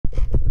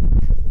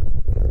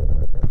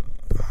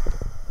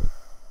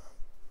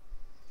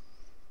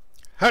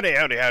Howdy,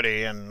 howdy,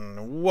 howdy,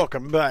 and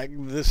welcome back.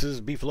 This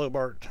is Beefalo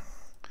Bart.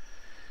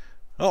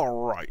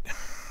 Alright.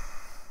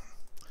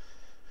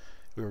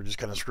 We were just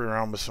kind of screwing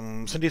around with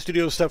some Cindy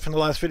Studio stuff in the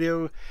last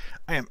video.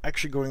 I am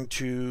actually going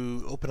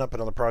to open up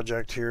another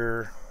project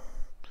here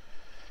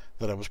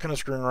that I was kind of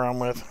screwing around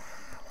with.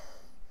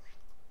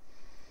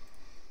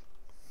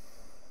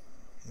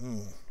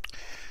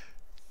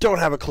 Don't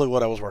have a clue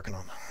what I was working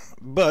on,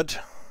 but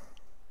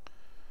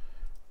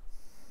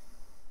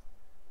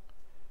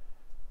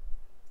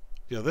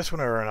this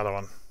one or another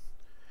one.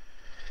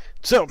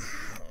 So,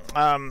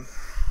 as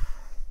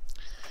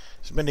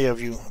many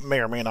of you may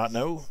or may not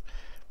know,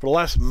 for the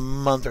last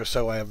month or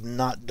so I have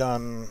not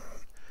done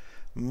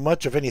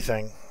much of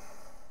anything.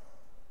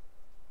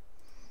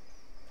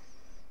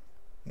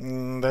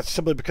 That's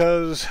simply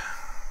because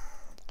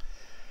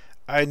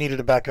I needed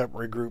to back up,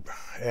 regroup,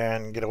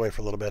 and get away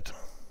for a little bit.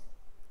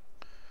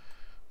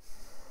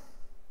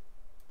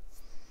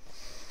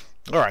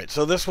 Alright,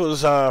 so this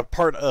was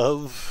part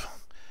of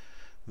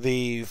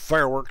the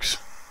fireworks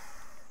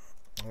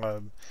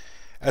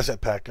asset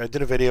pack. I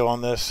did a video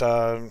on this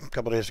a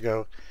couple days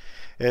ago.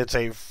 It's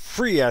a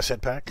free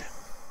asset pack.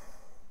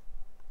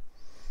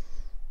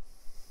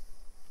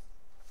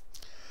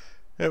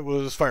 It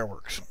was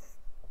fireworks.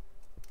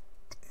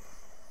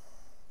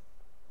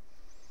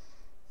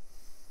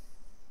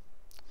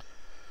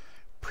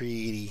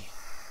 Pretty.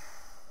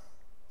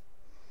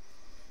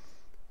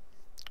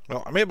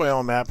 Well, I made my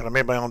own map and I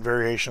made my own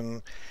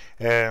variation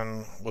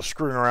and was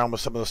screwing around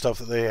with some of the stuff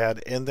that they had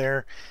in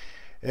there,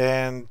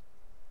 and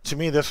to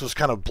me this was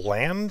kind of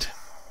bland,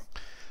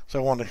 so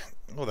I wanted to,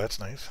 oh, that's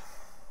nice.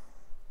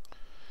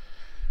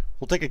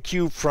 We'll take a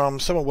cue from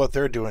some of what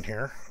they're doing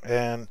here,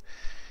 and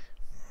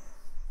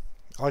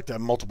I like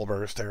that multiple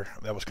burst there.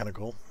 That was kind of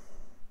cool.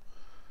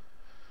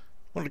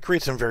 Wanted to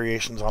create some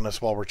variations on this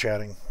while we're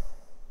chatting.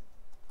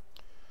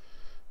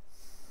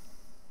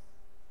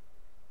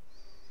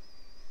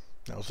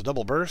 That was a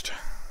double burst.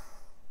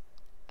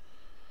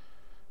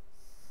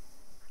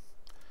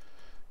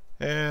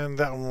 And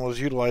that one was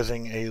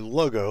utilizing a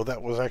logo.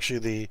 That was actually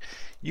the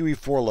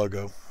UE4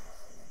 logo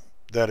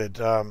that it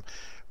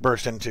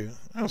burst into.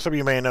 Some of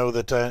you may know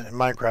that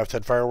Minecraft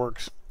had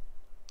fireworks.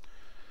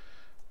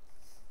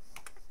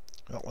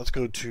 Well, let's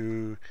go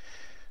to,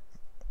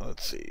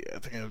 let's see, I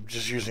think I'm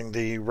just using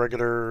the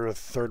regular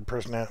third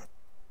person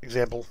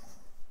example.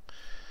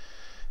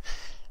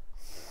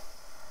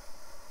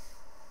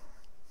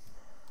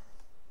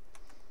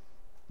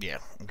 Yeah,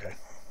 okay.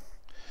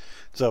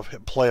 So if I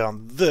hit play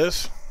on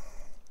this,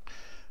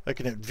 I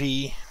can hit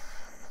V.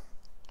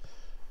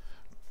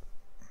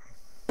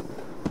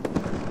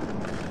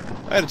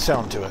 Added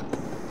sound to it.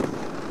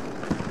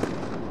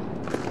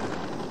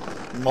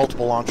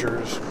 Multiple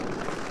launchers.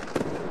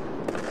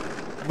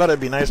 But it'd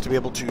be nice to be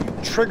able to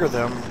trigger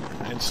them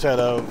instead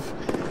of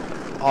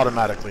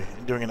automatically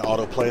doing an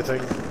autoplay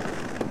thing.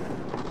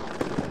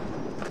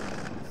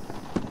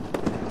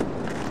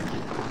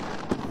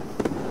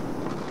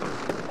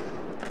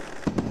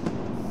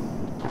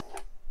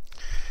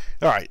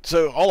 Alright,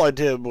 so all I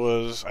did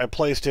was I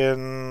placed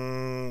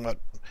in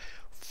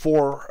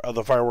 4 of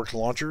the fireworks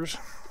launchers.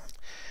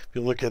 If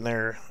you look in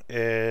there,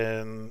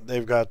 and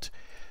they've got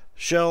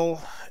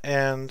shell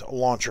and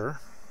launcher.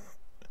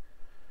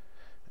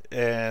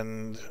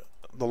 And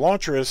the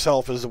launcher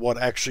itself is what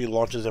actually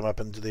launches them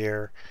up into the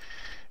air.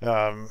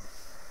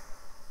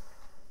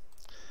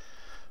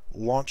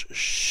 Launch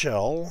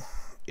shell.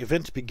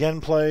 Events begin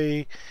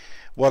play.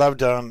 What I've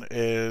done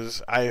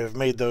is I have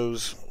made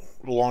those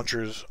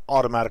launchers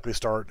automatically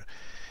start,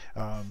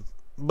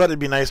 but it'd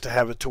be nice to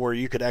have it to where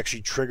you could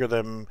actually trigger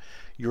them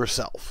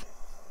yourself,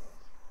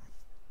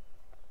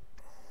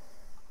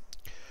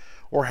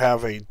 or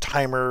have a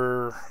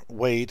timer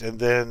wait and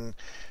then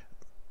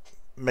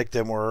make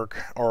them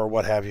work, or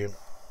what have you.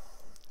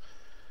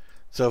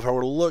 So if I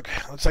were to look,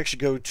 let's actually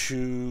go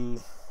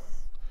to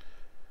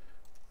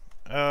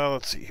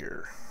let's see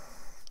here,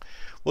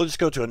 we'll just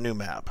go to a new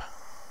map.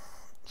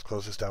 Let's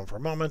close this down for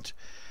a moment,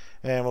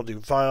 and we'll do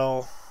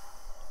file,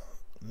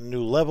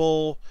 new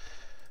level,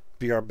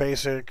 VR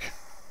basic,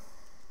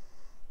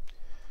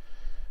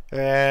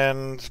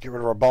 and let's get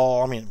rid of our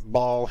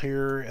ball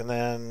here, and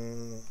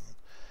then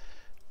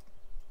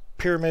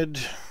pyramid.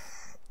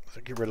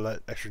 So get rid of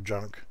that extra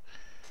junk.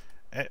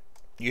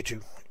 You too,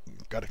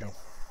 gotta go.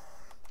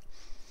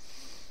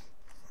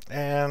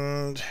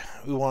 And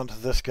we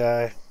want this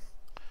guy.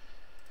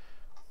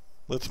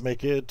 Let's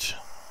make it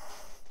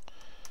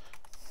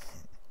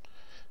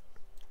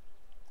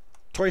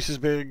twice as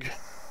big.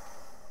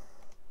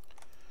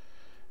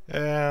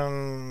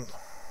 And let's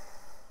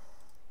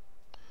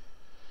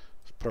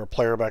put our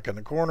player back in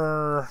the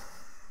corner.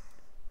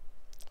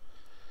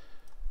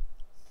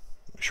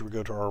 Make sure we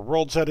go to our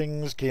world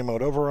settings, game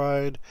mode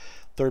override,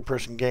 third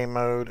person game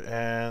mode,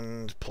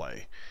 and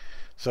play.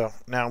 So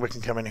now we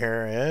can come in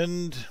here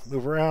and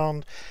move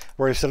around.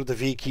 Where I set up the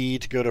V key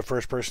to go to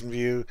first person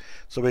view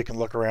so we can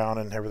look around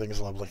and everything is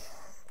lovely.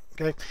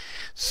 Okay,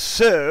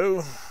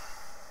 so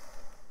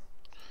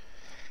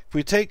if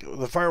we take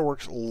the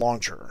fireworks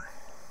launcher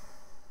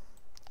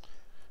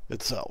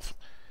itself.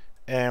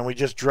 And we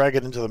just drag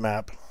it into the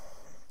map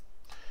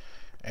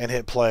and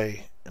hit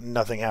play, and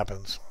nothing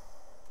happens.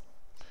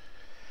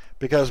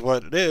 Because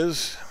what it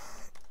is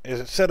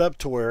it's set up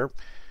to where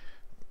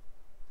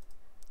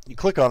you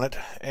click on it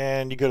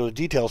and you go to the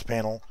details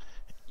panel.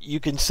 You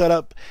can set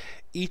up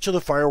each of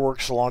the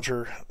fireworks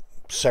launcher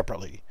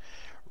separately.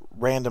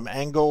 Random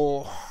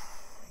angle,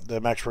 the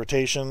max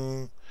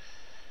rotation,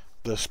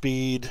 the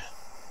speed,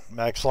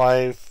 max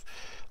life,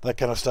 that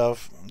kind of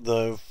stuff.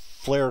 The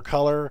flare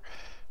color,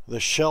 the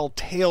shell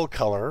tail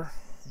color,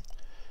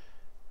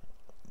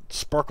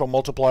 sparkle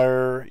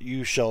multiplier,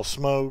 use shell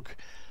smoke,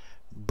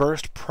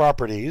 burst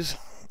properties,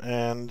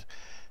 and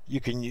you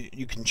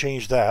can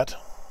change that.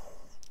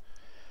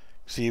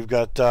 So you've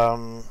got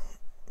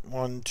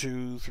 1,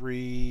 2,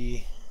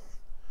 3.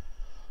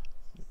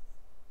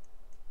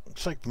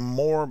 Looks like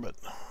more, but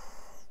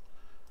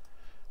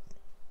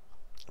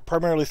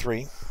primarily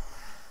 3.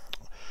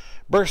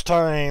 Burst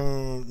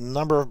time,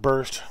 number of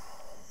burst,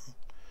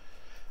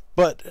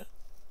 but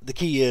the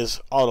key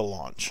is auto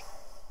launch.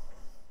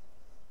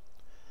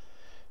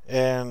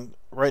 And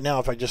right now,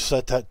 if I just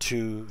set that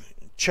to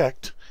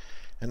checked,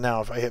 and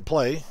now if I hit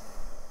play,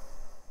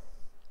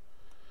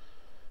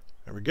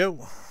 there we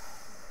go.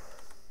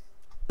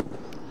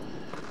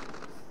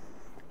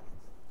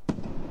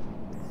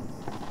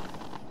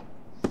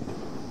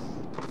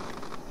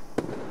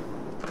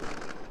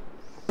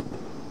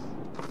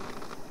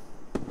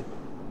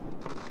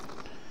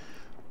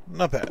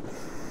 Not bad.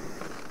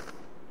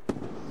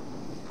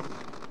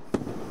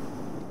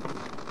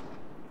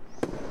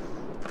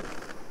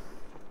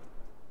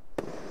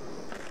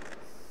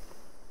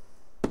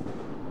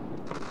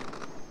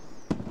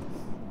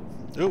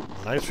 Oh,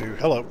 nice view.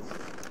 Hello.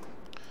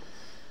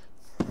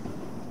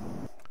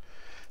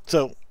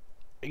 So,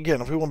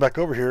 again, if we went back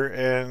over here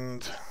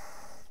and...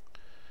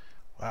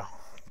 Wow,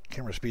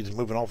 camera speed's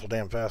moving awful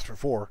damn fast for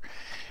 4.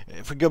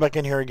 If we go back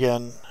in here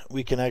again,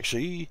 we can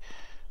actually...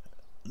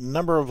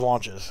 Number of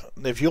launches.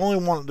 If you only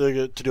want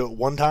to do it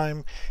one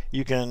time,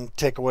 you can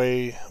take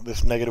away this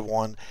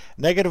 -1.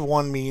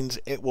 -1 means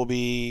it will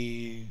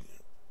be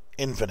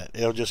infinite.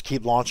 It'll just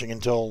keep launching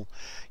until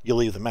you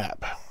leave the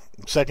map.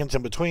 Seconds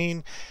in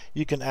between,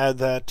 you can add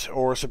that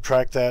or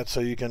subtract that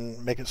so you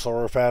can make it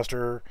slower or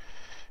faster.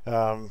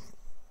 Let's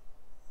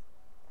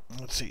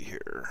see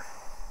here.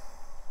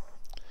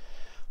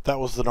 That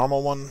was the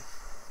normal one.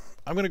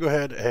 I'm going to go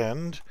ahead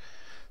and,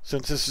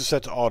 since this is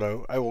set to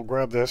auto, I will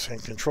grab this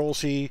and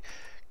Control-C,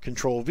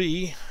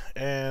 Control-V,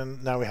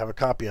 and now we have a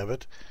copy of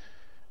it.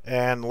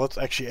 And let's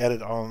actually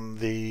edit on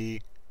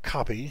the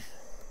copy.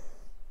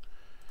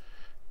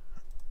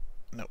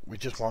 No, we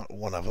just want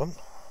one of them.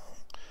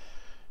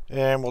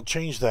 And we'll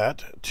change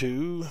that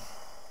to...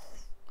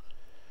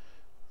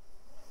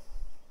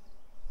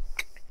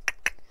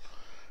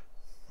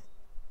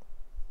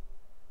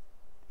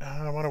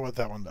 I wonder what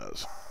that one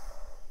does.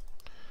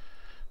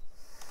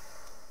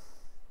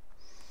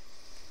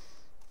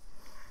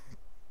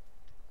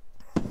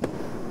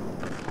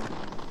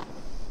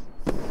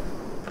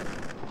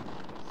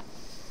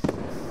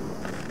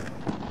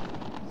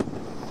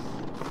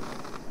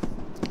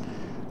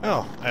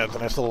 Oh, adds a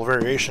nice little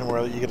variation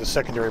where you get a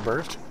secondary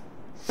burst.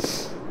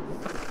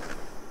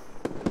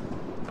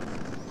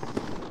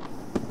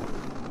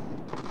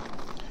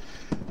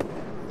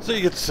 So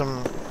you get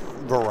some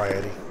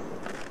variety.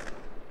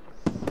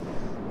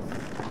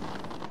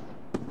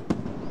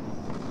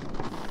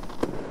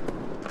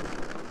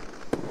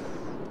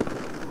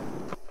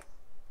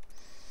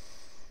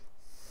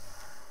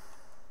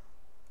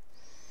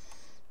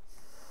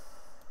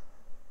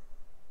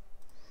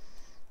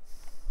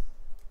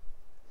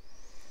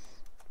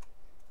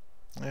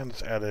 And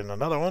let's add in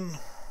another one.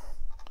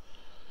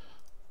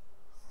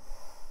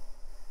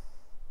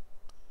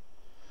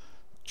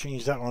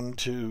 Change that one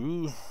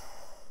to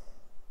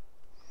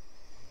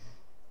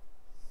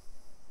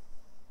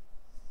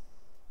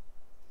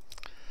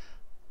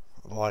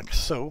like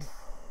so.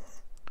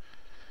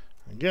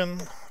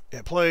 Again,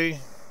 hit play.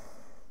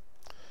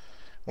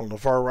 One on the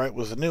far right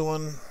was the new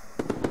one.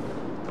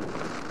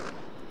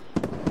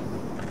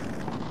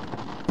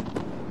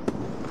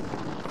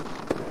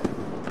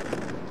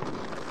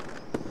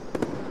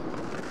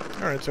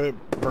 Alright, so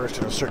it burst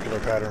in a circular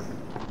pattern.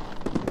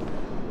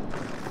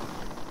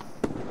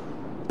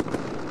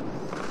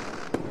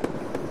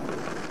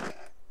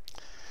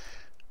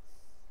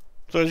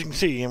 So as you can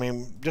see, I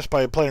mean, just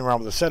by playing around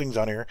with the settings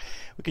on here,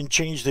 we can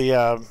change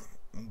the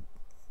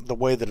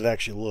way that it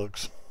actually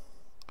looks.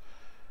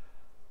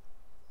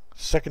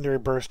 Secondary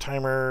burst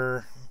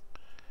timer,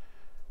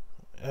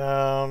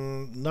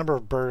 number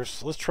of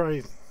bursts. Let's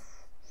try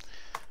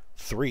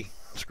 3.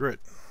 Screw it.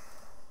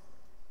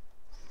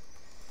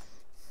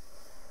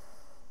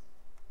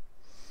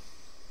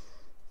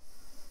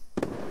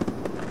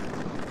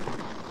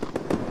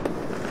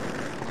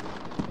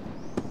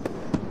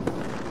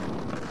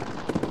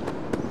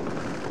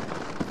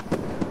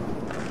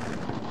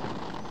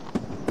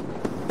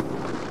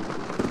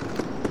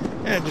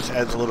 And it just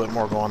adds a little bit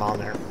more going on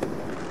there.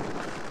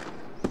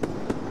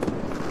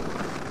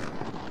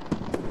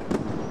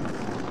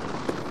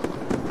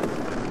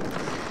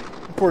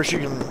 course, you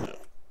can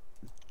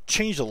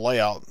change the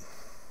layout.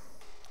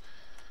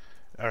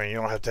 I mean, you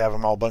don't have to have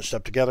them all bunched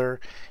up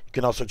together. You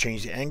can also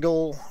change the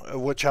angle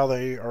of how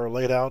they are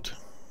laid out.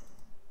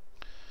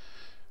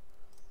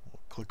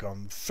 We'll click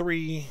on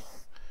 3,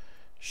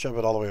 shove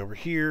it all the way over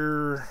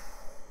here.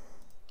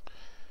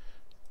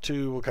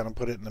 2, we'll kind of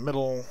put it in the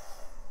middle.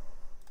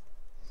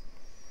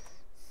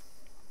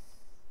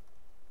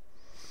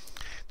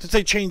 Since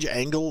they change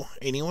angle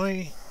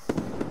anyway,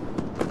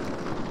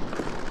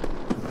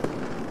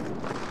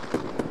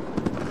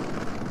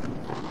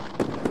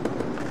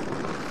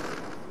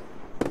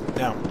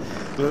 now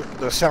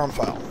the sound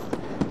file.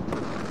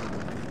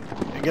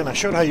 Again, I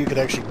showed how you could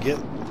actually get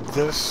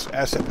this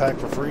asset pack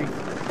for free.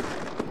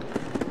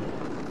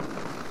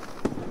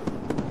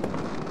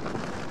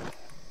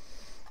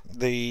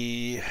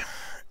 The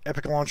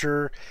Epic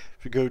Launcher,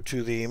 if you go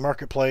to the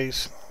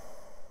marketplace,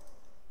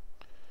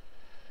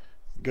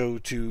 go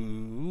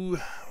to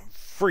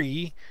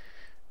free,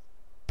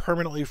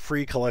 permanently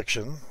free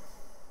collection,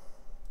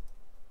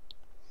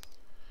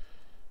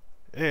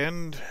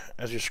 and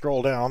as you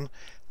scroll down,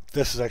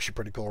 this is actually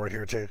pretty cool right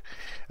here too.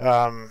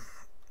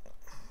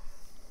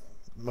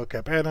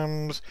 Mocap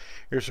items,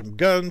 here's some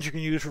guns you can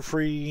use for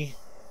free.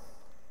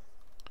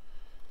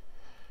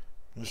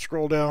 And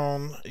scroll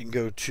down, you can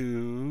go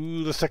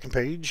to the second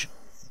page,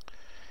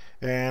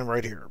 and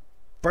right here,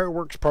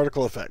 Fireworks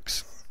Particle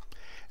Effects.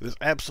 It is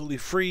absolutely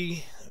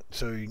free,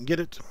 so you can get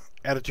it,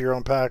 add it to your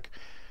own pack,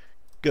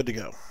 good to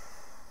go.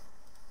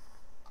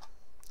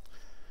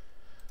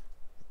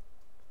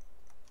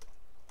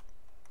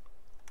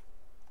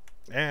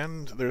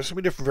 And there's so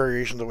many different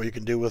variations of what you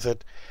can do with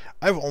it.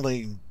 I've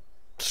only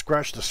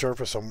scratched the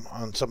surface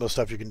on some of the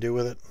stuff you can do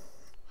with it.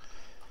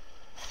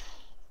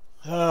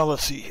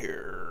 Let's see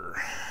here.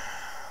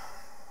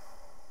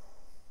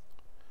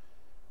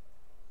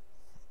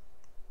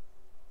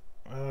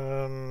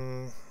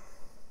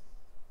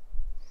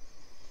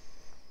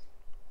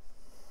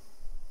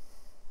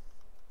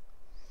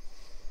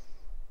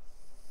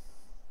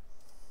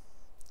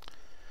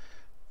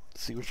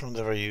 Let's see, which ones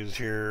have I used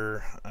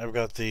here? I've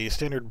got the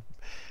standard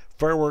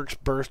Fireworks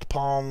Burst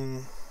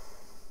Palm,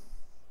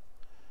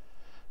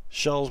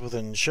 Shells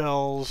Within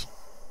Shells,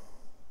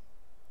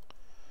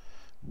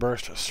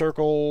 Burst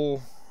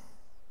Circle,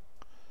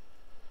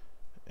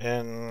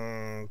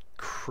 and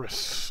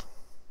Chris.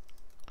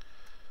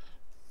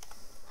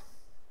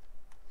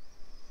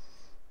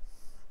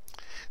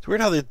 It's weird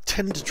how they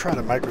tend to try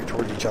to migrate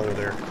towards each other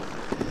there.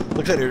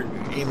 Looks like they're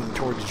aiming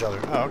towards each other.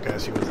 Oh, okay, I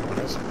see what that one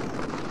is.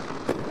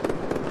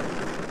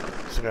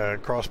 It's like a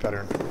cross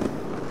pattern.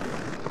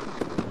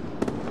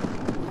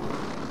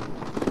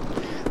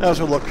 That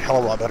would look a hell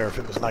of a lot better if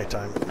it was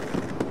nighttime.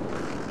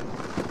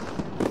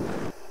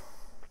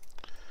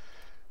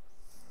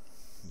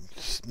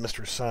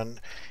 Mr. Sun,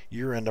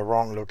 you're in the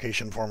wrong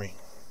location for me.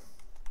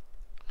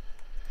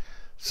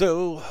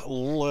 So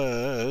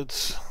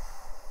let's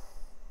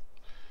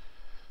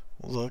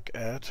look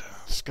at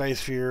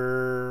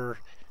Skysphere.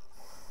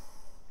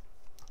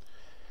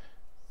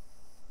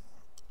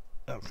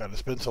 Oh god,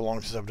 it's been so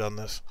long since I've done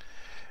this.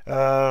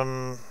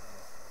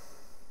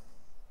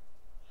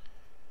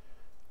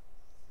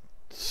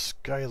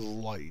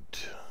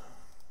 Skylight.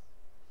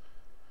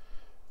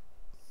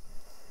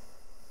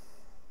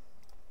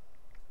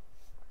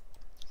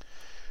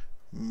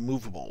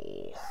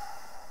 Movable.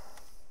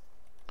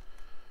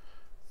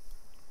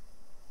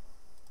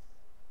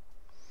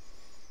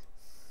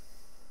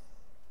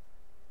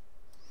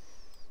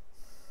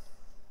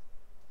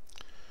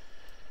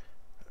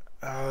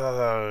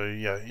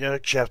 Yeah, you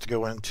actually have to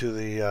go into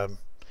the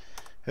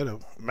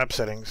map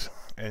settings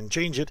and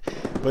change it,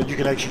 but you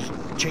can actually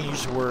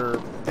change where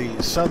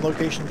the sun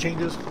location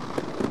changes.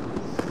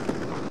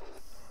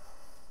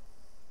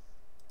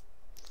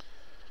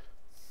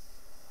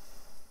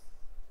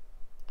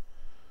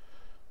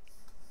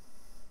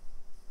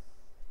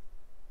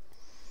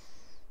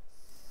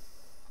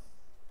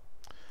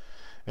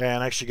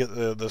 And actually get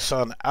the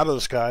sun out of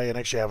the sky and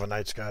actually have a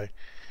night sky.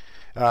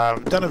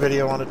 I've done a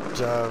video on it.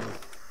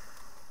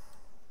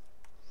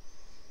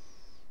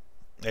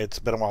 It's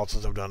been a while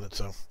since I've done it,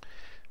 so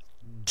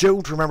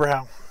don't remember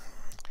how.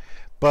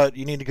 But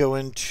you need to go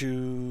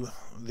into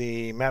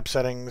the map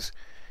settings.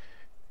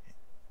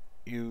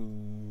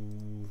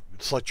 You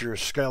select your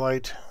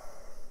skylight.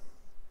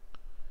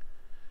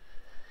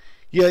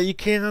 Yeah, you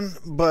can,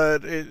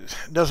 but it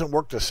doesn't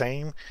work the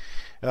same.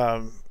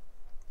 You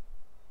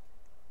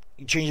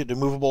change it to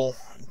movable,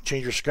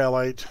 change your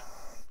skylight.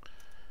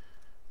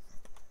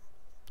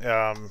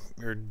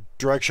 Your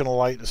directional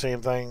light, the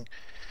same thing.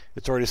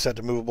 It's already set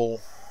to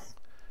movable.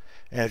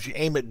 And if you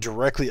aim it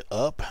directly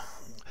up,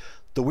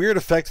 the weird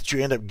effect that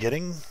you end up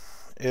getting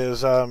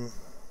is, so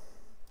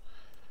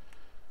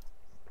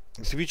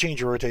if you change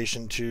your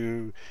rotation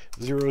to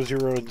 0,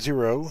 0, and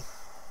 0,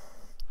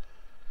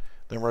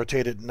 then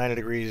rotate it 90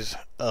 degrees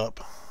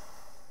up,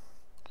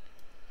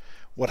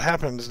 what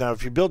happens now,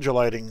 if you build your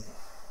lighting,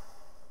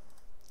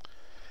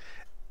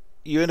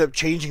 you end up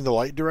changing the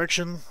light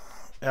direction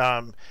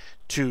to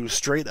to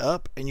straight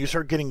up, and you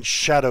start getting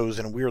shadows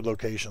in weird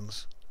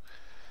locations.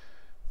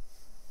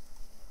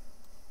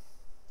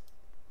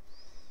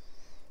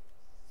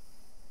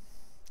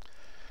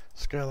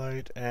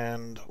 Skylight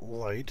and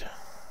light.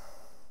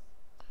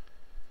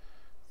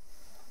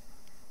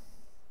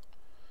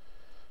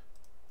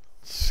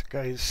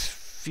 Sky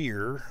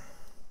sphere.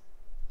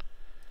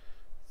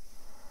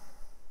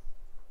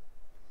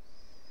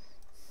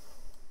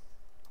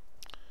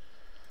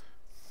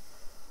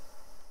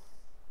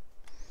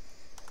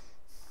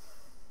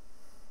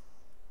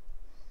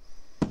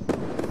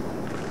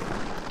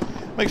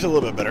 Makes it a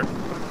little bit better.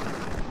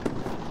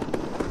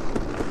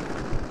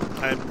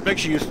 And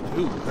makes you use...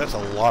 Ooh, that's a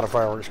lot of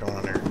fireworks going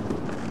on here.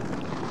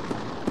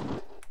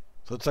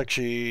 So let's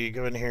actually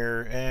go in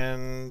here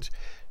and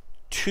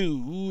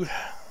 2...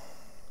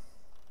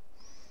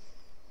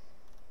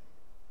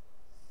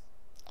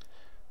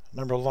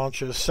 Number of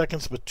launches,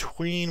 seconds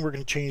between, we're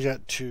going to change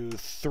that to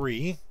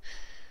 3.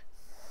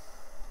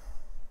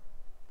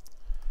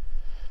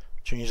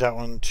 Change that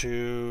one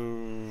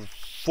to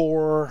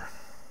 4.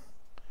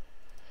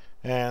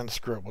 And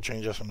screw it, we'll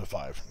change this one to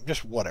 5.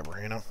 Just whatever,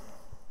 you know.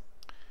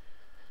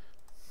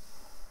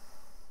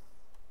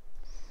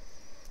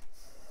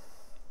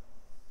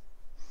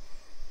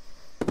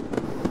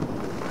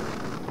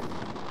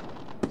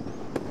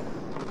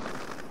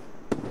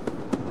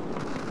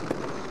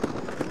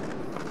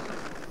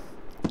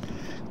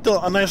 Still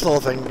a nice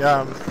little thing.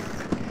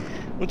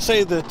 Would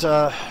say that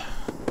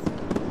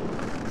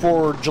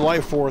for July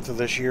 4th of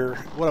this year,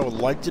 what I would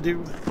like to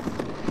do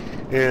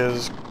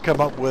is come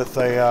up with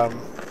a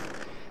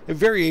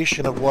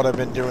variation of what I've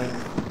been doing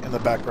in the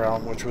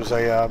background, which was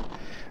a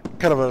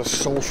kind of a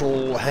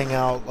social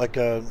hangout, like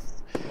a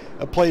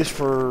place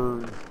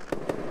for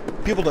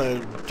people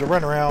to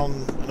run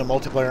around in a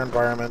multiplayer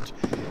environment,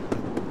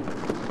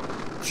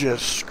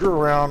 just screw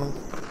around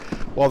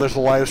while there's a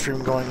live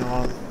stream going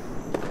on,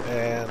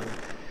 and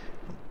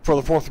for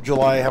the 4th of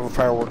July have a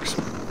fireworks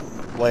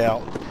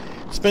layout.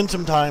 Spend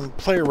some time,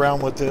 play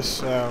around with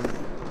this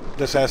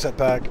this asset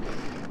pack,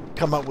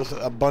 come up with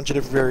a bunch of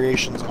different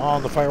variations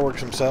on the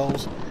fireworks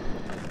themselves,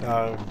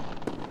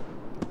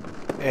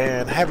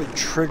 and have it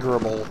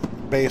triggerable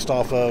based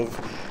off of,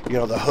 you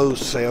know, the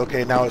host say,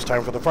 okay, now it's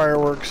time for the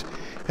fireworks,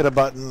 hit a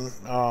button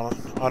on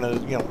a,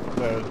 you know,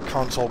 the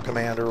console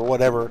command or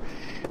whatever,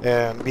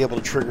 and be able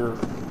to trigger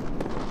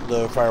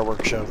the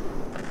fireworks show.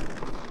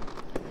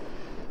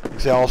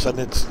 See, all of a sudden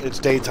it's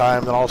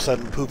daytime, then all of a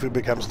sudden poof, it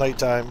becomes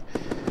nighttime,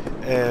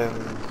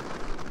 and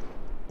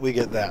we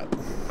get that.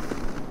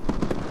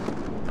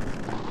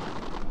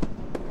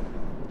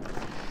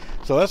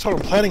 So that's what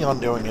I'm planning on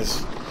doing.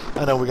 Is,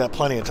 I know we got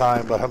plenty of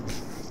time, but I'm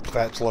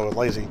fat, slow, and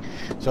lazy.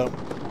 So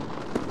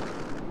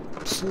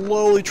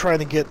slowly trying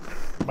to get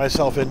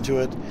myself into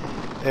it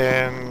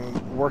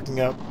and working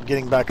up,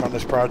 getting back on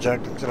this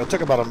project. So I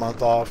took about a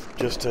month off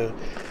just to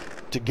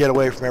get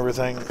away from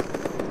everything.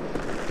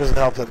 Doesn't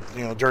help that,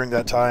 you know, during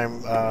that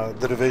time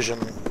The Division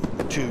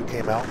 2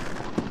 came out,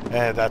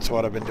 and that's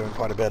what I've been doing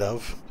quite a bit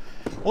of.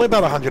 Only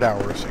about 100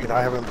 hours. You know,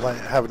 I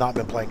have not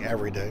been playing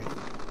every day.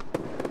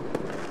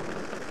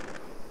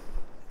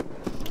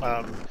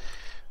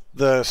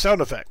 The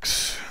sound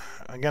effects.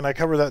 Again, I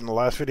covered that in the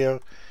last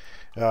video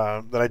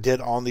that I did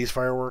on these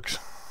fireworks.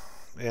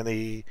 And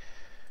the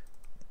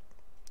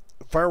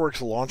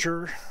fireworks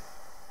launcher,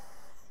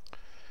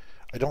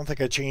 I don't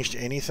think I changed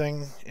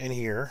anything in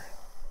here.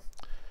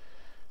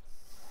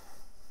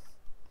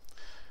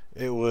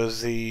 It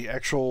was the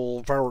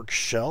actual fireworks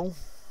shell.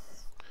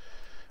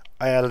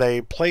 I added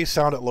a play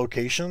sound at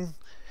location,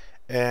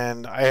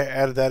 and I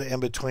added that in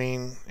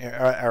between,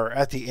 or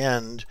at the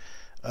end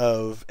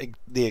of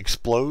the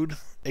explode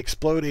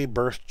a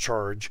burst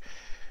charge.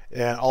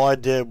 And all I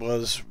did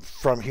was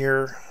from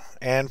here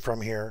and from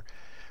here,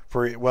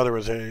 for whether it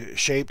was a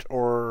shaped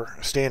or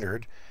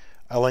standard,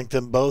 I linked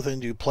them both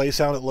into play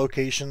sound at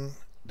location.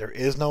 There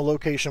is no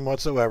location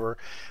whatsoever.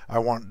 I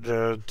want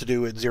to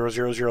do it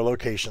 000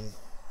 location.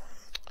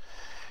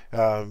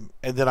 And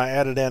then I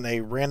added in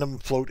a random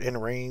float in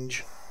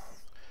range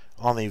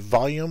on the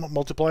volume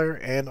multiplier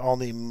and on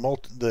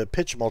the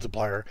pitch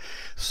multiplier.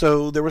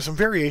 So there was some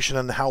variation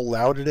in how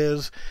loud it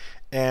is,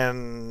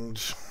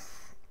 and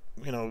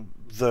you know,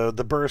 the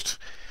burst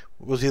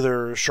was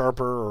either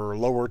sharper or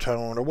lower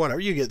tone or whatever.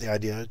 You get the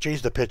idea.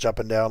 Changed the pitch up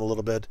and down a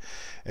little bit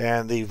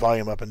and the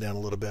volume up and down a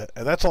little bit.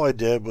 And that's all I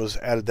did, was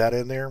added that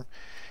in there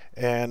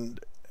and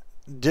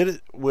did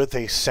it with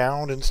a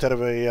sound instead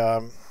of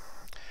a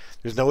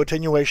there's no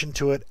attenuation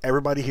to it.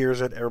 Everybody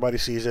hears it. Everybody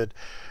sees it.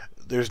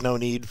 There's no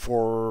need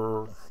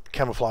for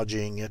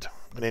camouflaging it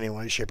in any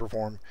way, shape, or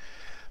form.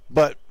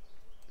 But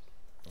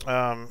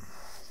the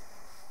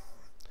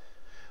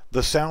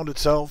sound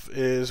itself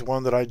is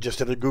one that I just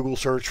did a Google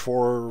search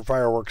for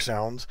fireworks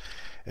sounds,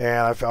 and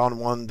I found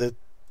one that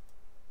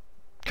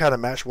kind of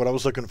matched what I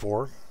was looking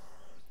for.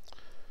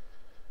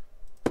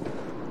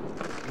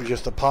 It was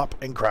just a pop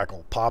and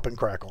crackle,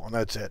 and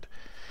that's it.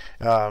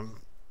 I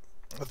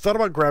thought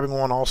about grabbing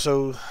one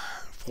also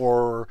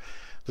for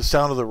the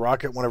sound of the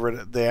rocket whenever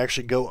they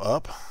actually go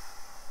up.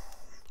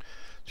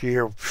 So you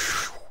hear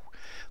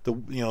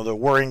the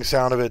whirring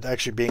sound of it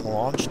actually being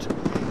launched,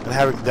 and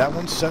having that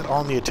one set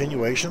on the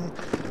attenuation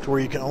to where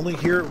you can only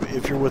hear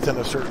if you're within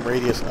a certain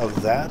radius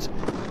of that.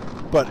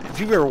 But if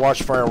you've ever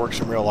watched fireworks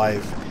in real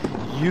life,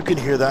 you can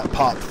hear that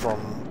pop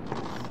from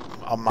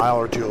a mile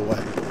or two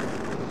away.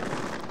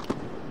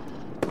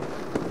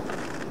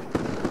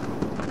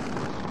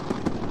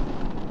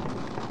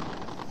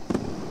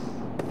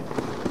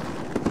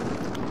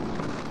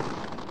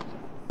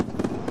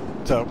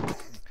 So,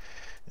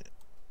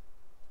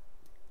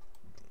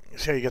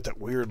 see how you get that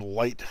weird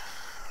light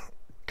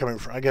coming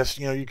from, I guess,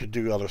 you could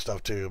do other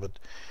stuff too, but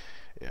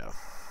yeah.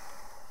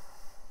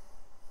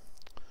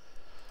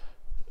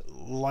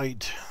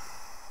 Light.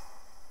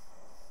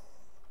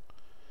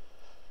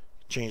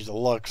 Change the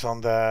lux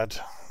on that.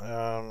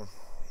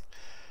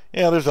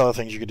 Yeah, there's other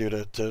things you could do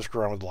to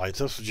screw around with the lights.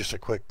 This is just a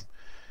quick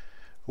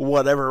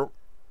whatever,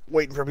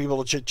 waiting for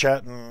people to chit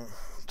chat and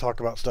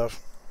talk about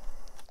stuff.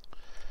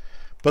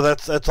 But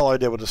that's all I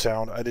did with the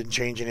sound. I didn't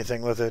change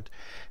anything with it.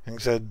 And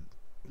said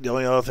the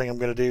only other thing I'm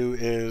going to do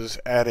is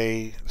add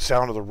a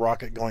sound of the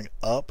rocket going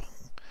up,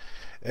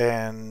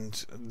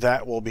 and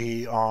that will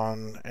be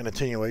on an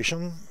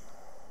attenuation.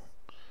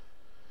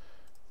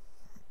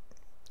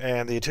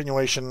 And the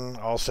attenuation,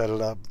 I'll set it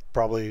up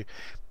probably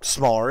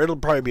smaller. It'll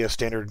probably be a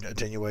standard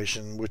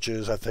attenuation, which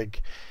is, I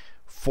think,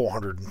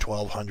 400 and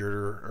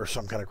 1200 or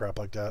some kind of crap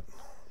like that.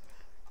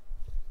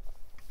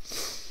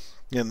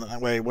 And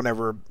that way,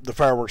 whenever the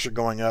fireworks are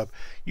going up,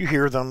 you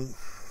hear them,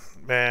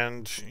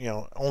 and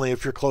only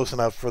if you're close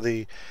enough for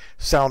the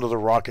sound of the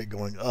rocket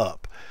going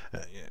up.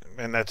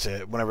 And that's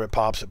it. Whenever it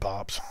pops, it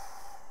pops.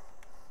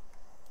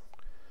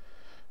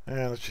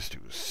 And let's just do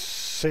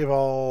save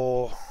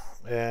all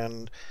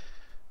and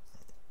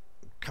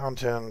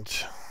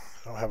content.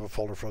 I don't have a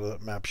folder for the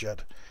maps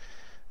yet.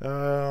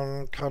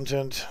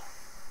 Content,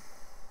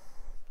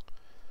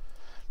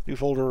 new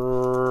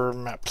folder,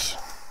 maps.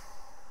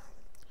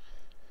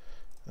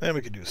 Then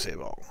we could do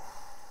save all.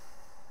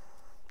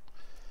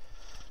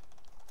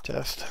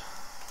 Test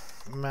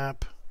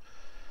map.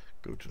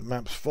 Go to the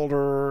maps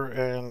folder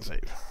and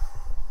save.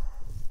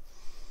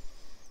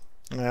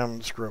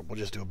 And screw it, we'll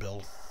just do a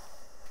build.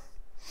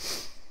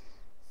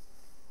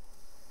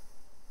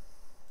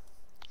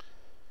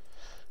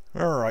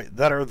 Alright,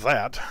 that or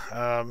that.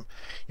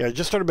 Yeah, I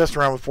just started messing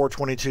around with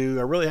 422.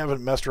 I really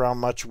haven't messed around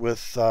much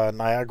with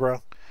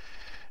Niagara.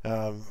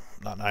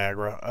 Not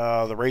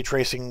Niagara. The ray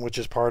tracing, which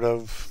is part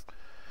of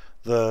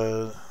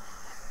the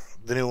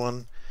new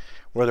one,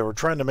 where they were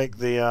trying to make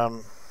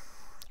the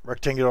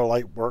rectangular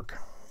light work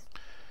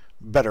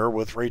better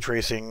with ray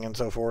tracing and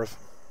so forth.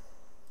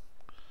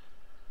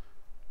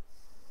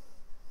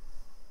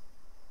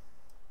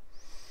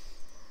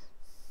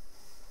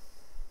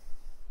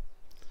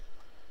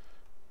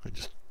 I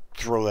just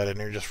throw that in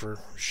here just for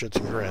shits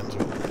and grins.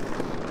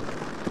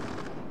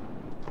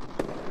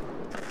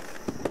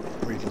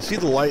 Where you can see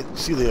the light,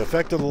 see the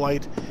effect of the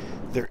light.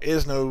 There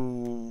is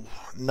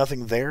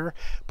nothing there,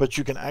 but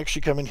you can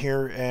actually come in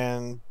here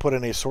and put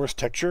in a source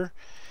texture,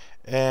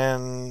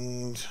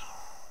 and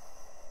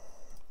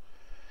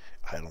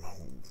I don't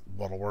know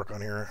what'll work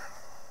on here.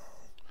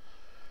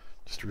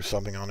 Just threw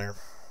something on there,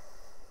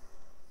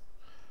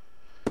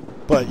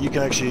 but you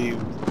can actually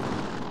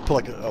put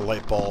like a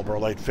light bulb or a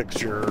light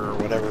fixture or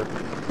whatever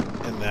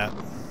in that.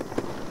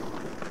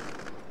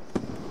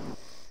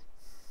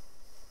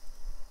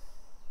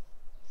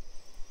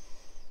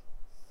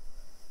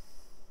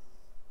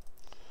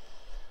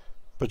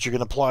 But you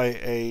can apply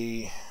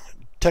a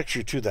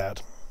texture to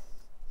that.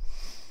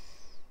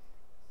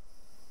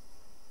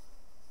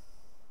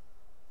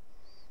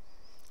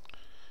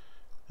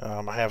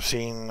 I have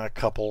seen a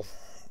couple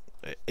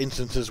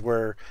instances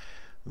where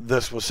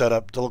this was set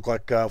up to look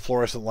like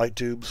fluorescent light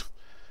tubes,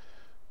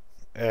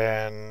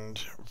 and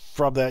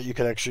from that you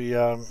could actually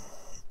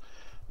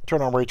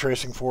turn on ray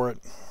tracing for it.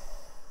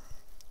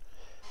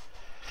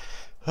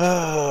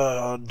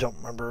 Don't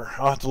remember.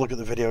 I'll have to look at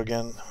the video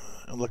again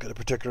and look at the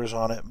particulars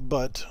on it,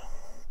 but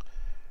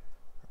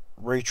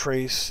ray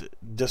trace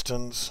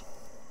distance,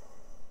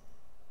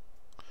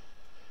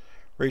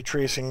 ray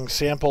tracing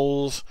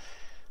samples,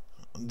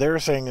 they're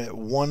saying that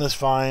one is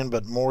fine,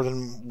 but more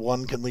than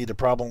one can lead to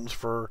problems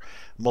for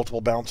multiple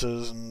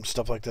bounces and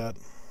stuff like that.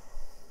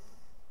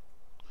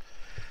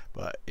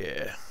 But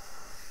yeah,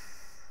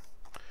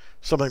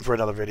 something for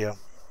another video.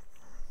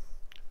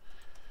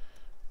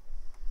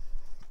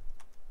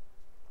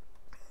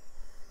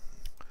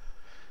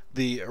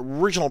 The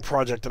original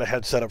project that I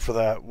had set up for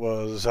that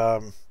was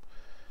I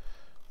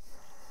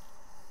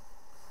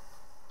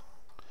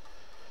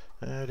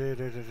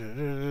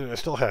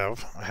still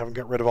have. I haven't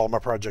got rid of all my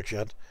projects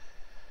yet.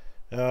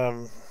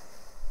 The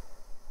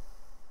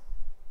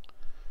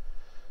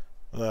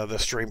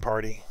stream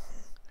party.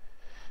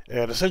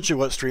 And essentially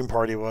what stream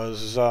party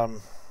was is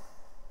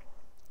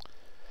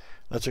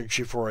that's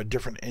actually for a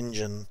different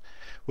engine,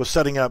 was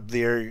setting up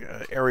the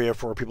area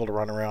for people to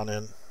run around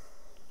in.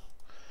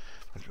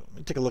 Let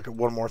me take a look at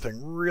one more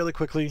thing really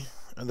quickly,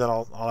 and then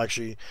I'll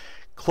actually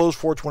close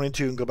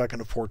 422 and go back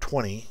into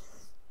 420.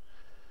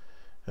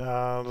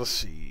 Let's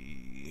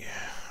see.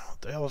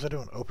 What the hell was I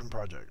doing? Open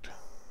project.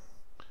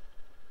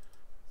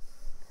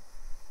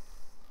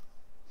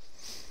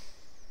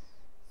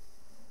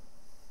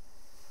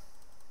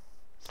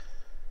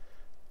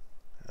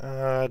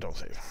 Don't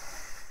save.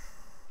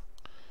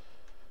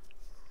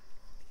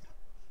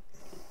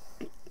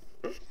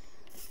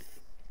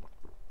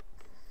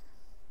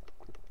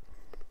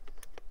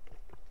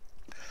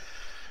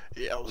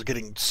 Yeah, I was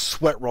getting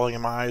sweat rolling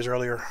in my eyes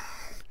earlier.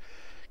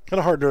 Kind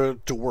of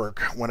hard to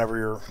work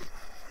whenever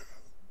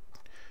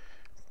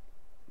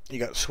you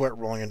got sweat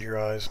rolling into your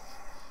eyes.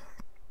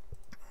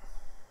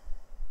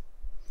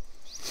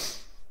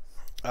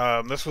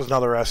 This was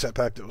another asset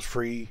pack that was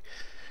free,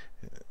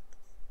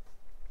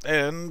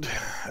 and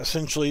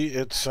essentially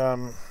it's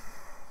well,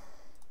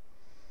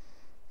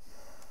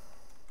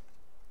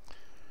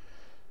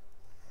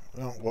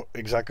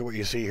 exactly what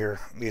you see here.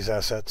 These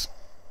assets.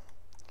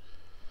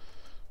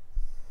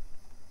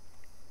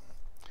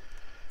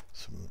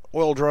 Some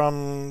oil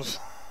drums,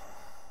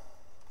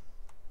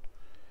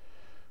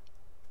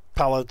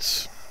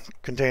 pallets,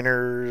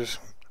 containers,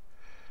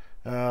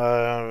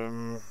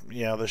 yeah,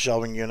 the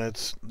shelving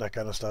units, that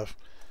kind of stuff.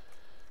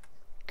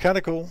 Kind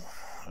of cool.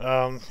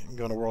 Go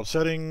into world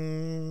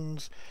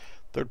settings,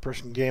 third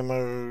person game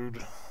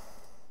mode.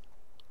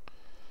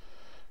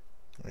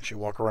 Actually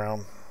walk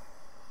around.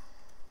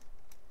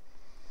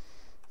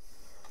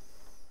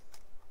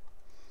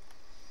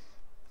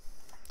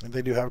 And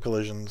they do have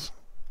collisions.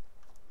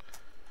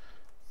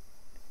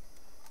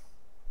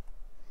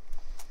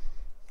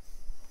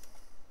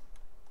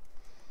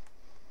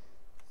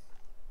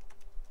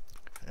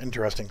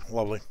 Interesting.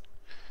 Lovely.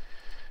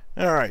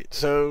 Alright,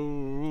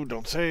 so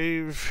don't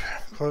save.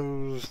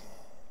 Close.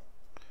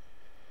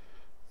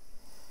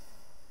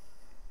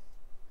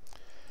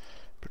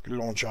 Pick a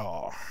launcher.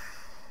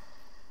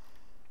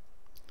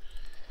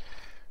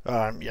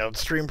 Yeah,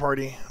 it's stream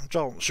party, which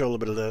I'll show a little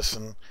bit of this.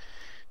 And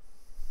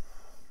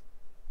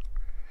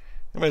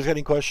if anybody's got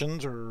any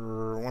questions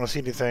or want to see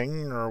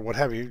anything or what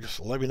have you, just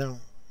let me know.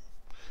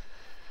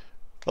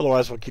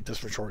 Otherwise, we'll keep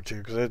this one short too,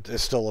 because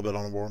it's still a bit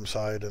on the warm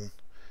side. And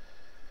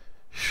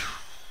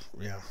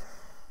yeah.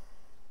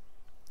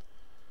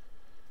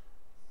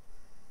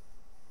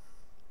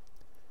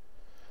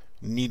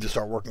 Need to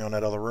start working on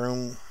that other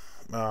room.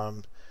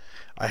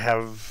 I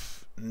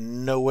have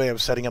no way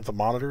of setting up the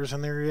monitors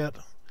in there yet.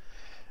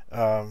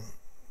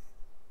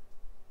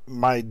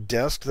 My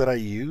desk that I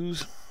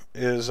use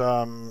is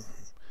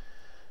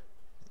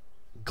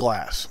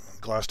glass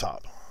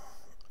top.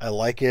 I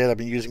like it. I've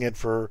been using it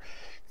for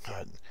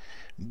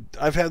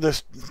I've had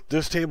this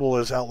table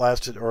has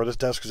outlasted, or this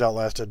desk has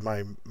outlasted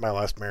my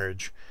last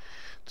marriage.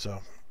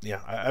 So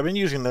yeah, I've been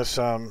using this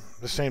the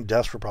same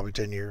desk for probably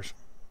 10 years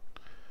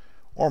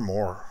or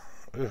more.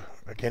 Ugh,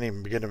 I can't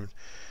even begin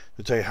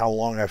to tell you how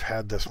long I've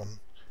had this one.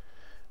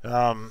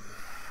 I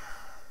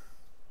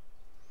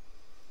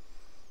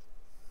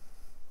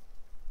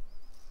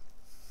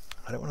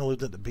don't want to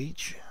live at the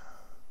beach.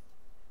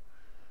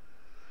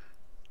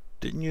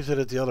 Didn't use it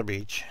at the other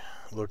beach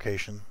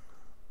location.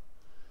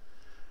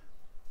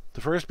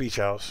 The first beach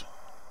house.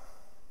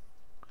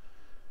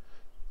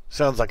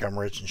 Sounds like I'm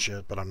rich and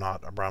shit, but I'm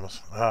not, I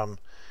promise. I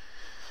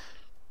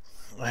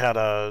had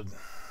the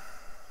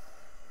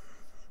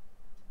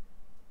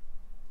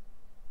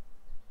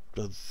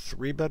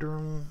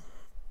 3-bedroom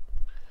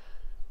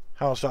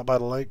house out by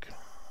the lake.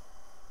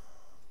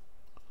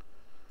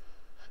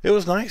 It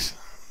was nice.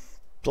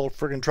 Till a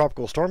friggin'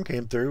 tropical storm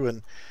came through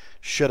and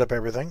shut up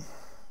everything.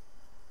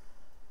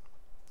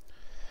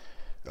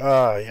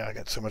 Yeah, I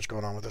got so much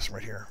going on with this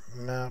right here.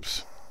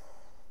 Maps.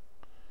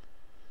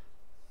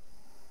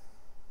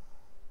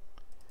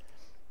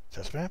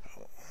 Test map?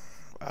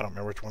 I don't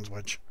remember which one's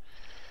which.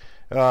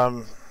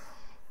 Been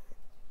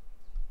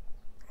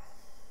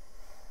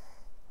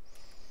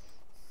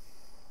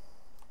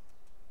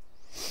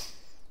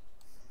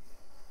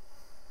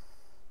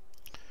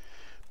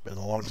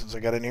long since I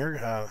got in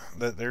here.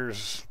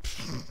 There's,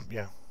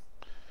 yeah.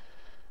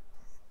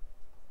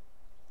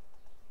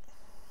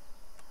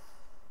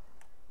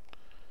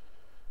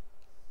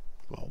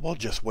 Well, we'll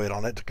just wait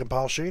on it to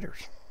compile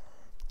shaders.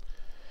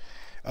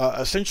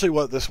 Essentially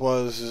what this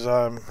was is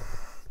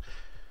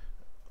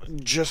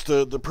just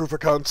the proof of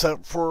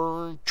concept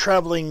for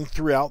traveling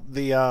throughout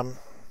the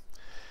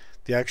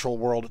actual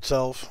world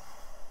itself.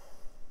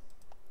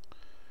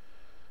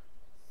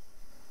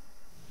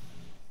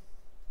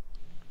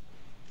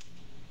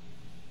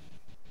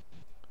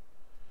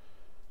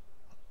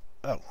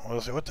 Oh,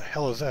 let's see, what the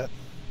hell is that?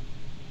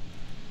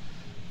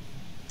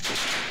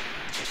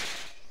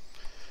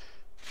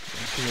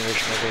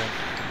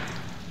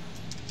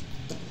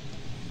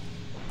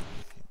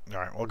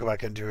 Alright, we'll go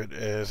back into it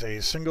as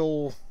a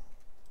single.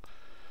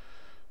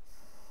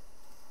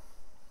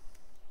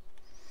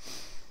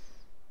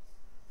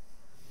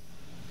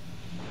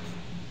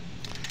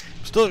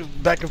 Still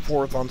back and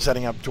forth on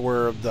setting up to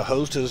where the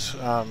host is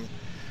a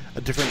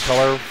different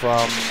color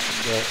from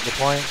the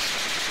clients.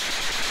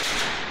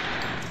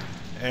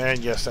 And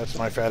yes, that's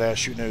my fat ass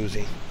shooting a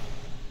Uzi.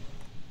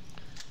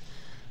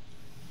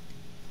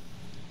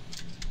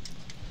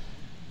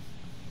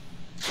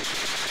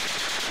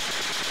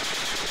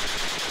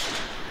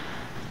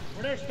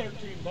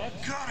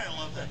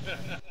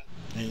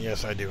 And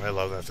yes, I do. I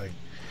love that thing.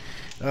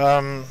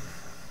 Um,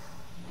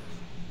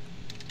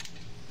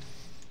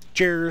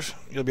 chairs.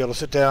 You'll be able to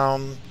sit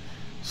down,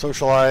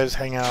 socialize,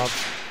 hang out,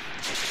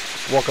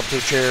 walk up to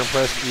a chair and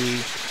press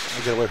E.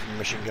 I'll get away from the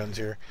machine guns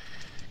here.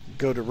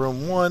 Go to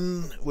room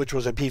 1, which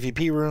was a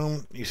PvP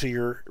room. You see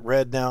you're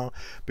red now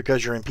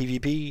because you're in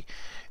PvP,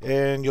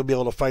 and you'll be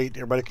able to fight.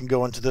 Everybody can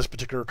go into this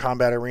particular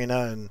combat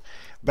arena and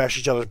bash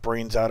each other's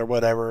brains out or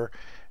whatever.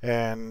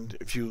 And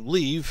if you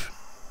leave,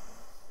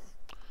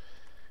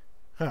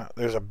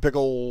 there's a big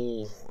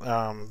old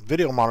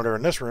video monitor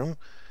in this room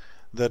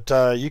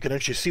that you can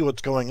actually see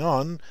what's going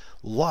on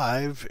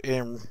live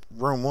in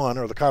room 1,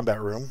 or the combat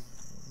room.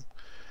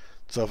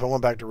 So if I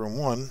went back to room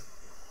 1,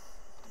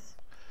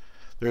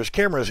 there's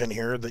cameras in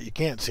here that you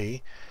can't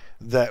see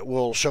that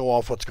will show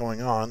off what's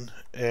going on.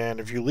 And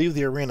if you leave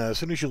the arena, as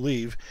soon as you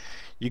leave,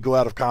 you go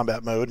out of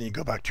combat mode and you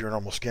go back to your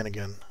normal skin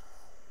again.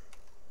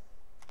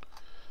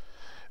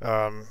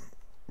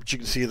 But you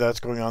can see that's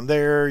going on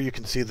there. You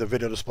can see the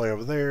video display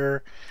over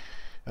there.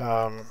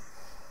 And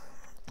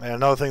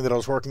another thing that I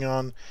was working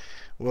on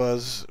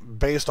was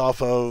based off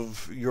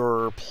of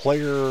your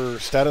player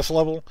status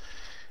level.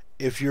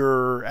 If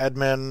you're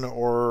admin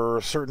or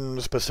a certain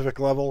specific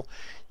level,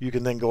 you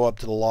can then go up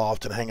to the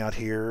loft and hang out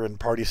here and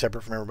party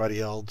separate from everybody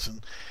else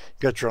and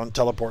get your own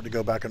teleport to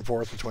go back and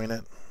forth between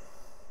it.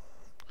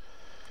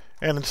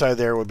 And inside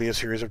there would be a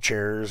series of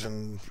chairs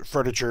and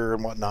furniture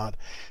and whatnot.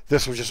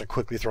 This was just a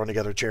quickly thrown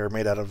together chair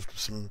made out of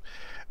some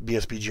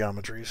BSB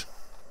geometries.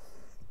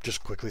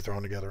 Just quickly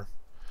thrown together.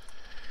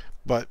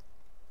 But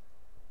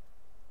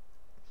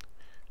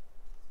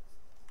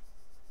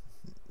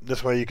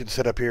this way you can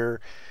sit up here,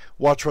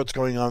 watch what's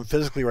going on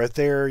physically right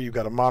there. You've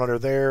got a monitor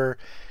there.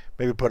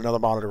 Maybe put another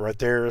monitor right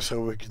there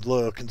so we can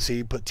look and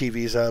see, put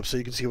TVs up so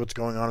you can see what's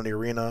going on in the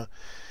arena.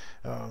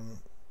 You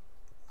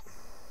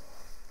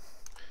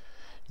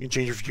can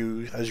change your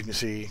view, as you can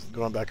see,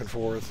 going back and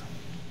forth.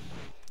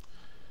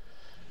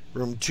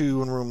 Room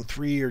 2 and room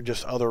 3 are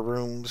just other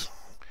rooms.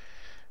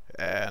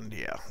 And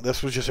yeah,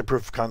 this was just a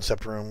proof of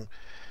concept room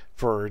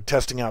for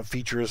testing out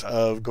features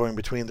of going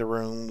between the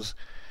rooms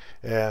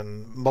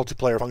and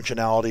multiplayer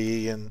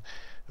functionality and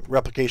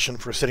replication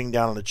for sitting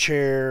down in a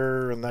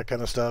chair and that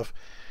kind of stuff.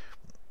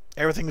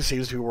 Everything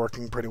seems to be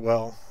working pretty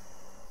well.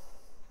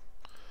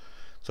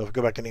 So if we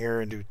go back in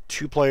here and do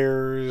 2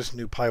 players,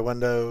 new pie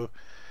window,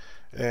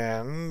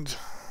 and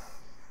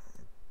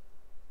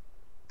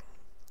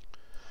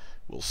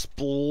we'll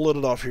split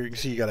it off here. You can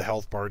see you got a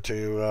health bar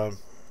too.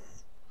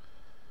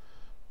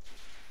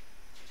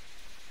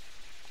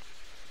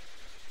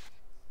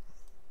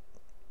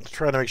 Let's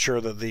try to make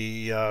sure that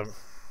the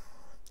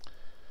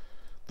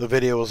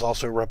video is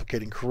also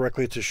replicating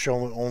correctly to show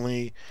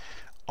only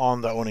on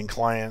the owning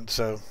client.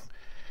 So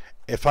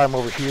if I'm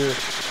over here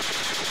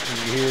and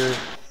you hear,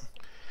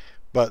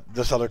 but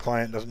this other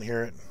client doesn't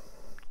hear it,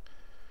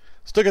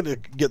 still got to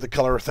get the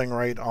color thing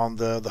right on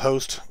the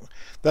host.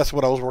 That's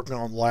what I was working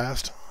on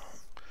last.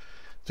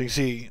 So you can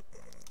see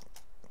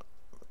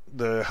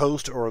the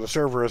host or the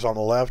server is on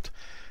the left.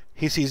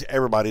 He sees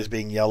everybody as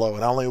being yellow,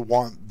 and I only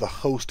want the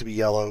host to be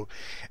yellow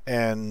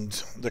and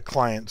the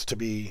clients to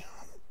be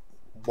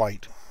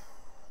white.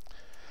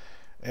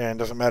 And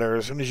doesn't matter,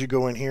 as soon as you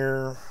go in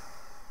here,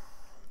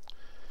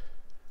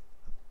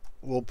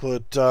 we'll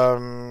put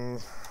the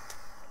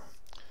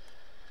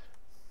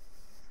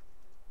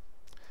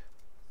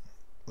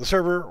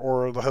server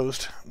or the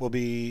host will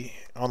be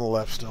on the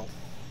left still.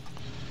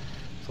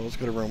 So let's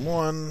go to room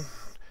 1.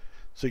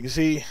 So you can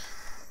see, I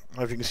don't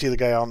know if you can see the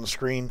guy on the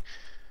screen.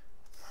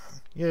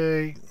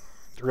 Yay,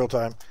 real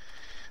time.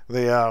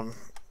 The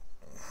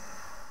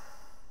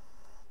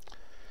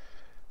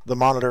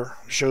monitor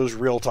shows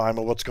real time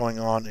of what's going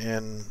on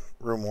in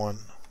room 1.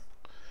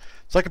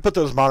 So I can put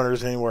those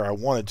monitors anywhere I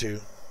wanted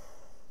to.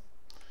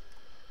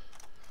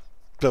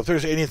 So if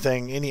there's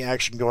anything, any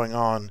action going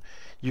on,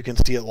 you can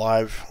see it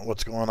live,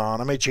 what's going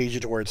on. I may change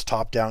it to where it's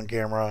top-down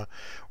camera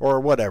or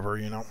whatever,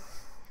 you know.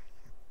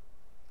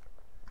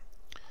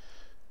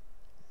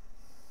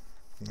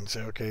 And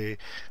say, okay,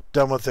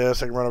 done with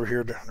this. I can run over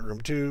here to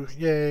room 2.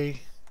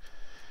 Yay.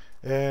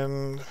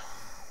 And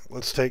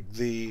let's take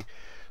the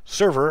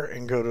server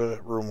and go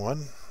to room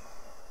 1.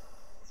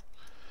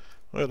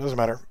 Well, it doesn't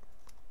matter.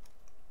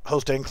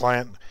 Host and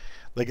client,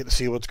 they get to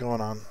see what's going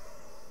on.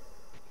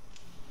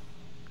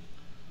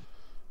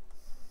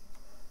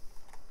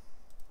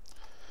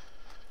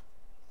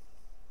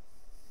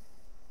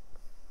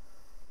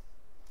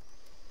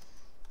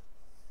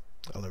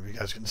 I don't know if you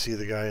guys can see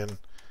the guy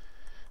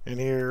in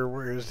here.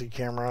 Where is the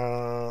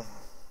camera?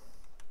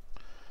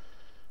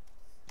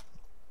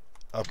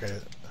 Okay.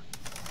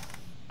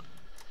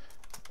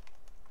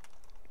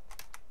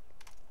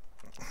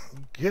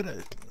 Get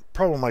a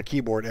problem with my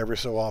keyboard every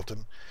so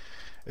often,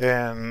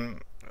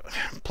 and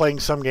playing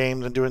some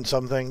games and doing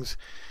some things.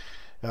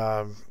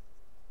 No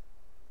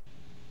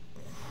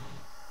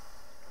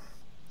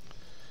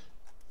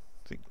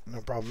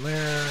problem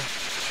there.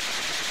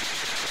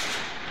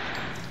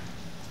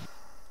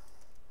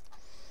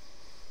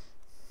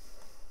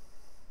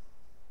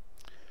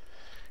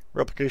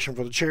 Replication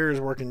for the chair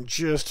is working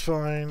just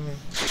fine.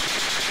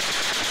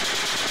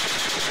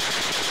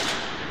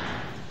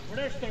 Well,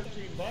 there's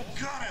 13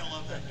 bucks. God, I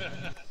love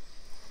that.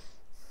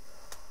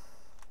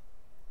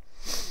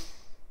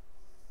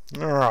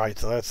 Alright,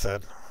 so that's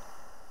that.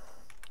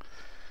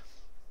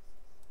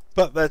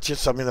 But that's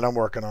just something that I'm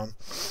working on.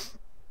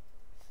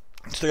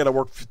 Still got to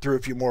work through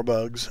a few more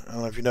bugs. I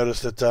don't know if you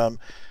noticed that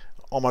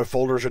all my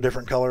folders are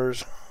different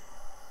colors.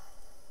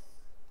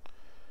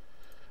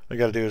 All you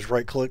got to do is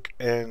right click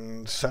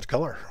and set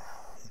color.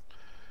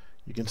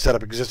 You can set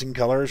up existing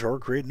colors or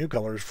create new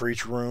colors for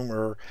each room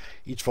or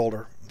each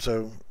folder.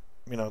 So,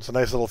 you know, it's a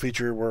nice little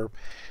feature where,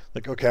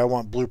 like, okay, I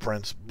want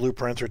blueprints.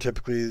 Blueprints are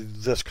typically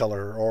this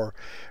color or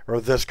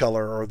this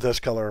color or this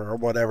color or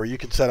whatever. You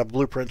can set up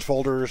blueprints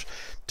folders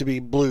to be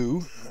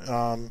blue.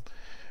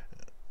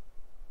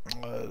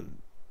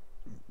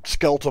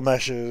 Skeletal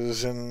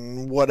meshes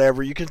and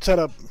whatever. You can set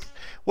up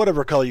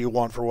whatever color you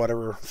want for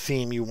whatever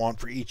theme you want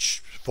for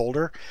each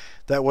folder.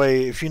 That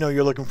way, if you know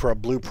you're looking for a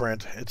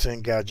blueprint, it's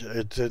in gadget.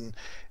 It's in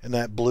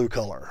that blue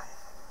color.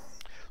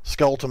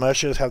 Skeletal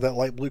meshes have that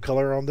light blue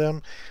color on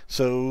them,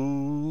 so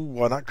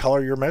why not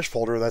color your mesh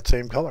folder that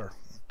same color?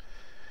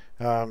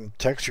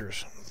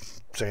 Textures,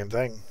 same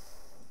thing.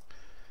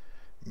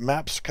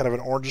 Maps, kind of an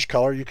orangish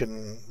color. You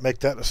can make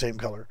that the same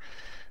color.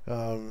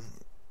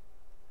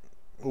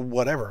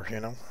 Whatever, you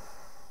know.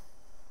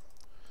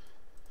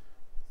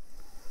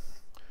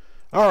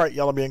 Alright,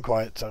 y'all are being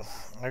quiet, so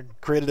I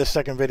created a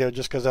second video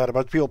just because I had a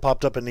bunch of people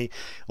popped up in the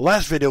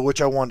last video,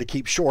 which I wanted to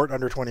keep short,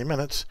 under 20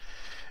 minutes,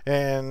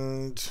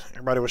 and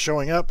everybody was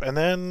showing up, and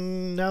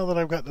then now that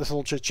I've got this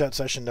little chit-chat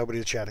session,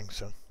 nobody's chatting,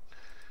 so.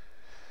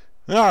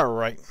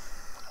 Alright,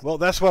 well,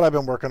 that's what I've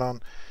been working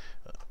on,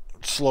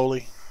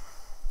 slowly.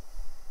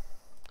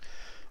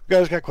 If you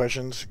guys got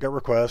questions, got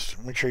requests,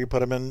 make sure you put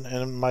them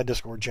in my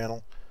Discord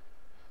channel.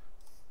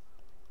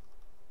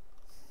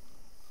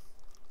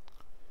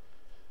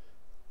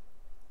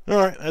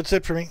 Alright, that's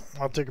it for me.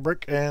 I'll take a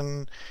break,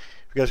 and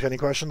if you guys got any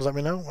questions, let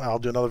me know. I'll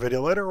do another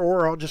video later,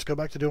 or I'll just go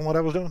back to doing what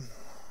I was doing.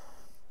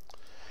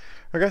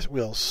 Alright guys,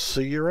 we'll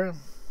see you around.